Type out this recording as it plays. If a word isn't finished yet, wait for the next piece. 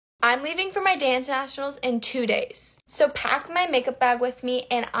I'm leaving for my dance nationals in 2 days. So pack my makeup bag with me,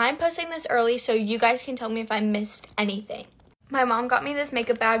 and I'm posting this early so you guys can tell me if I missed anything. My mom got me this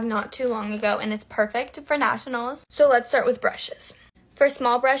makeup bag not too long ago, and it's perfect for nationals. So let's start with brushes. For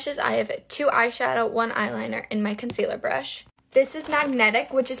small brushes, I have 2 eyeshadow, 1 eyeliner, and my concealer brush. This is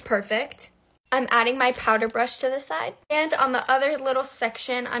magnetic, which is perfect. I'm adding my powder brush to the side. And on the other little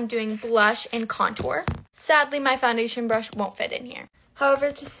section, I'm doing blush and contour. Sadly, my foundation brush won't fit in here.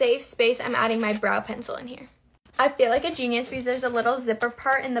 However, to save space, I'm adding my brow pencil in here. I feel like a genius because there's a little zipper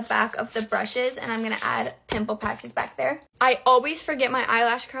part in the back of the brushes, and I'm going to add pimple patches back there. I always forget my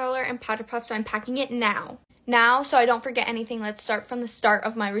eyelash curler and powder puff, so I'm packing it now. So I don't forget anything, let's start from the start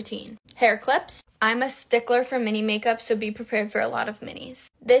of my routine. Hair clips. I'm a stickler for mini makeup, so be prepared for a lot of minis.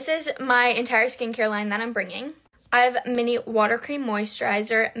 This is my entire skincare line that I'm bringing. I have mini water cream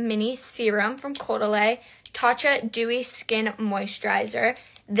moisturizer, mini serum from Caudalie, Tatcha Dewy Skin Moisturizer,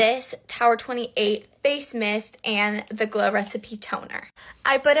 this Tower 28 face mist, and the Glow Recipe toner.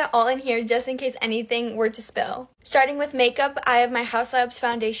 I put it all in here just in case anything were to spill. Starting with makeup, I have my House Labs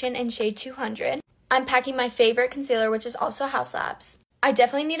foundation in shade 200. I'm packing my favorite concealer, which is also House Labs. I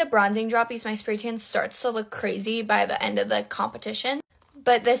definitely need a bronzing drop because my spray tan starts to look crazy by the end of the competition.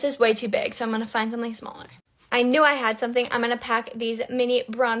 But this is way too big, so I'm going to find something smaller. I knew I had something. I'm going to pack these mini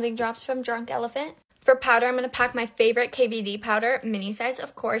bronzing drops from Drunk Elephant. For powder, I'm going to pack my favorite KVD powder, mini size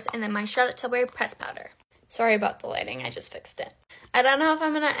of course, and then my Charlotte Tilbury pressed powder. Sorry about the lighting, I just fixed it. I don't know if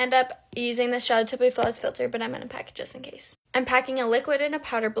I'm going to end up using the Charlotte Tilbury Flawless Filter, but I'm going to pack it just in case. I'm packing a liquid and a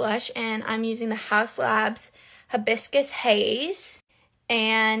powder blush, and I'm using the House Labs Hibiscus Haze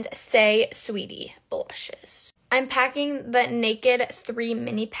and Say Sweetie blushes. I'm packing the Naked 3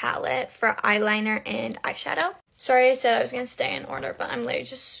 mini palette for eyeliner and eyeshadow. Sorry I said I was going to stay in order, but I'm literally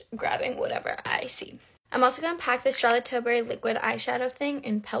just grabbing whatever I see. I'm also going to pack the Charlotte Tilbury liquid eyeshadow thing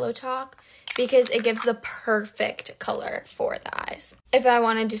in Pillow Talk because it gives the perfect color for the eyes if I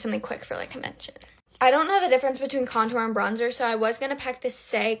want to do something quick for like convention. I don't know the difference between contour and bronzer, so I was going to pack this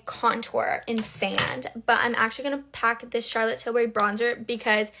Say Contour in Sand, but I'm actually going to pack this Charlotte Tilbury bronzer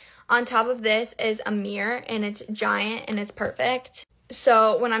because on top of this is a mirror, and it's giant, and it's perfect.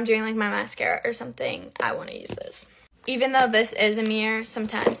 So when I'm doing like my mascara or something, I want to use this. Even though this is a mirror,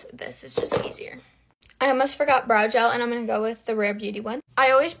 sometimes this is just easier. I almost forgot brow gel, and I'm going to go with the Rare Beauty one.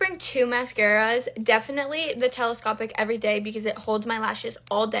 I always bring 2 mascaras, definitely the Telescopic every day because it holds my lashes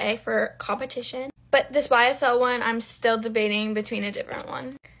all day for competition. But this YSL one, I'm still debating between a different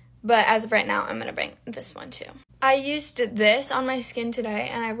one. But as of right now, I'm going to bring this one too. I used this on my skin today,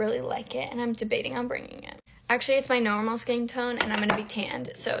 and I really like it, and I'm debating on bringing it. Actually, it's my normal skin tone, and I'm going to be tanned,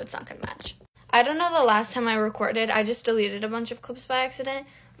 so it's not going to match. I don't know the last time I recorded. I just deleted a bunch of clips by accident.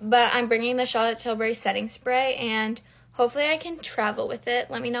 But I'm bringing the Charlotte Tilbury setting spray, and hopefully I can travel with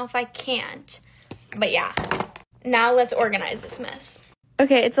it. Let me know if I can't. But yeah, now let's organize this mess.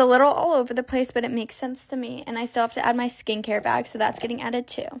 Okay, it's a little all over the place, but it makes sense to me. And I still have to add my skincare bag, so that's getting added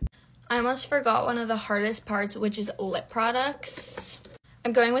too. I almost forgot one of the hardest parts, which is lip products.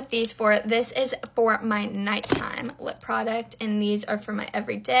 I'm going with these four. This is for my nighttime lip product, and these are for my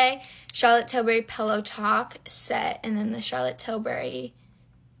everyday. Charlotte Tilbury Pillow Talk set, and then the Charlotte Tilbury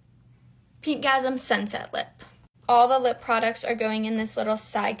Pinkgasm Sunset Lip. All the lip products are going in this little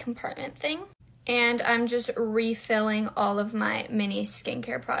side compartment thing. And I'm just refilling all of my mini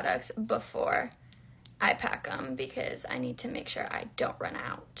skincare products before I pack them because I need to make sure I don't run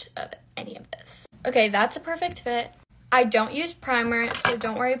out of any of this. Okay, that's a perfect fit. I don't use primer, so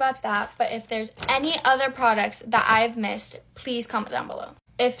don't worry about that. But if there's any other products that I've missed, please comment down below.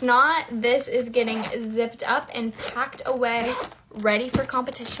 If not, this is getting zipped up and packed away, ready for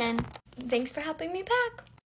competition. Thanks for helping me pack.